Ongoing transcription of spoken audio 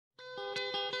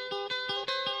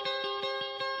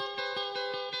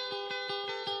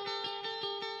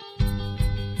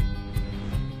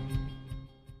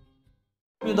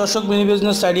দর্শক mini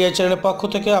business idea চ্যানেলের পক্ষ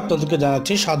থেকে আপনাদেরকে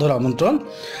জানাচ্ছি সাদর আমন্ত্রণ।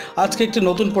 আজকে একটি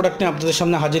নতুন প্রোডাক্ট নিয়ে আপনাদের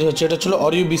সামনে হাজির হয়েছে। এটা ছিল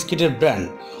অরিও বিস্কিটের ব্র্যান্ড।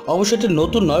 অবশ্যই এটি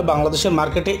নতুন নয়, বাংলাদেশের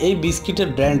মার্কেটে এই বিস্কিটের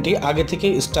ব্র্যান্ডটি আগে থেকে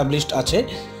এস্টাবলিশড আছে।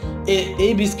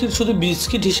 এই বিস্কিট শুধু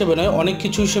বিস্কিট হিসেবে নয়, অনেক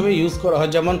কিছু হিসেবে ইউজ করা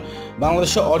হয়। যেমন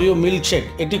বাংলাদেশে অরিও মিল্কশেক,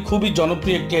 এটি খুবই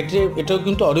জনপ্রিয় একটি এটাও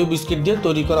কিন্তু অরিও বিস্কিট দিয়ে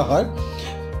তৈরি করা হয়।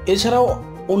 এছাড়াও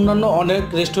অন্যান্য অনেক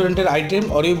রেস্টুরেন্টের আইটেম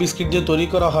অরিও বিস্কিট দিয়ে তৈরি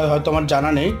করা হয়, হয়তো আমার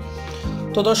জানা নেই।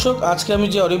 তো দর্শক, আজকে আমি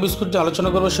যে অরিও বিস্কুট নিয়ে আলোচনা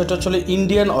করবো সেটা হচ্ছে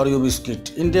Indian Oreo biscuit.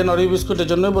 Indian Oreo বিস্কুটের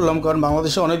জন্যই বললাম, কারণ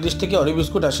বাংলাদেশে অনেক দেশ থেকে অরিও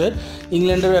বিস্কুট আসে।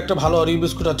 ইংল্যান্ডেরও একটা ভালো অরিও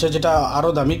বিস্কুট আছে যেটা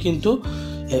আরও দামি, কিন্তু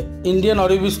ইন্ডিয়ান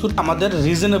অরিও বিস্কুট আমাদের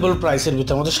রিজনেবল প্রাইসের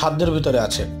ভিতরে, আমাদের সাধ্যের ভিতরে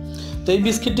আছে। তো এই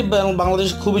বিস্কিটটি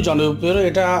বাংলাদেশে খুবই জনপ্রিয়,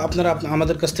 এটা আপনারা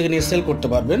আমাদের কাছ থেকে নিয়ে সেল করতে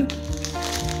পারবেন।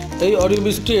 এই অরিও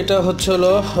বিস্কুট এটা হচ্ছে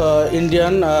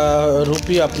ইন্ডিয়ান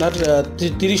রুপি আপনার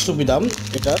 30 রুপি দাম।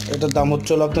 এটার দাম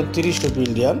হচ্ছে আপনার 30 রুপি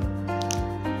ইন্ডিয়ান।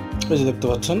 এই যে দেখতে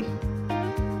পাচ্ছেন,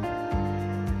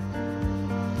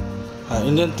 হ্যাঁ,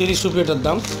 ইন্ডিয়ান 30 রুপি এটার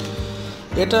দাম।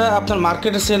 এটা আপনার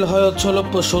মার্কেটে সেল হয় হচ্ছে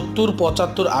 70,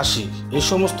 75, 80। এই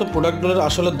সমস্ত প্রোডাক্টগুলোর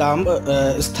আসলে দাম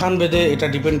স্থান ভেদে এটা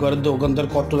ডিপেন্ড করে, দোকানদার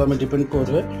কত দামে ডিপেন্ড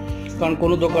করবে। কারণ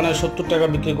কোনো দোকানে 70 টাকা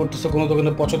বিক্রি করতেছে, কোনো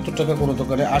দোকানে 75 টাকা, কোনো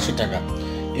দোকানে 80 টাকা,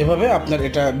 এভাবে আপনার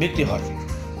এটা বিক্রি হয়।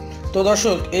 তো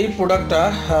দর্শক, এই প্রোডাক্টটা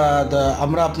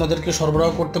আমরা আপনাদেরকে সরবরাহ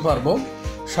করতে পারবো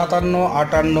 57,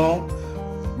 58,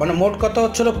 মানে মোট কথা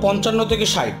হচ্ছিল 55 থেকে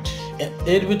 60,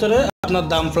 এর ভিতরে আপনার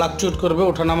দাম ফ্লাকচুয়েট করবে,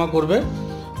 ওঠানামা করবে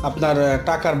আপনার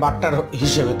টাকার বাট্টার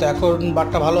হিসেবে। তো এখন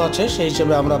বাট্টা ভালো আছে, সেই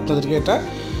হিসেবে আমরা আপনাদেরকে এটা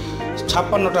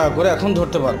 56 টাকা করে এখন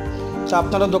ধরতে পারবো। তো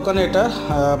আপনারা দোকানে এটা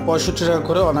 65 টাকা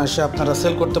করে অনায়াসে আপনারা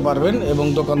সেল করতে পারবেন, এবং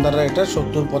দোকানদাররা এটা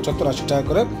 70, 75, 80 টাকা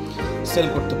করে সেল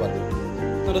করতে পারবেন।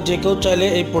 আপনারা যে কেউ চাইলে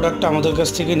এই প্রোডাক্টটা আমাদের কাছ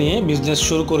থেকে নিয়ে বিজনেস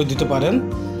শুরু করে দিতে পারেন।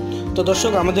 তো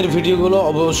দর্শক, আমাদের ভিডিওগুলো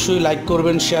অবশ্যই লাইক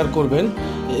করবেন, শেয়ার করবেন,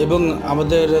 এবং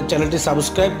আমাদের চ্যানেলটি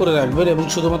সাবস্ক্রাইব করে রাখবেন। এবং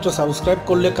শুধুমাত্র সাবস্ক্রাইব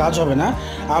করলে কাজ হবে না,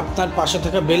 আপনার পাশে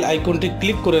থাকা বেল আইকনটি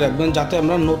ক্লিক করে রাখবেন, যাতে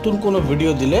আমরা নতুন কোনো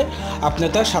ভিডিও দিলে আপনি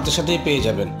তার সাথে সাথেই পেয়ে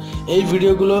যাবেন। এই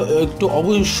ভিডিওগুলো একটু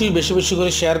অবশ্যই বেশি বেশি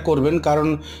করে শেয়ার করবেন, কারণ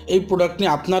এই প্রোডাক্ট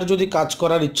নিয়ে আপনার যদি কাজ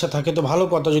করার ইচ্ছা থাকে তো ভালো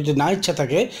কথা, যদি না ইচ্ছা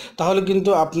থাকে তাহলে কিন্তু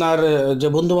আপনার যে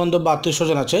বন্ধুবান্ধব বা আত্মীয়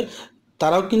স্বজন আছে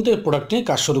তারাও কিন্তু এই প্রোডাক্ট নিয়ে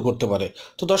কাজ শুরু করতে পারে।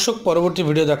 তো দর্শক, পরবর্তী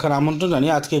ভিডিও দেখার আমন্ত্রণ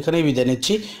জানিয়ে আজকে এখানেই বিদায়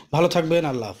নিচ্ছি। ভালো থাকবেন,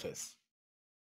 আল্লাহ হাফেজ।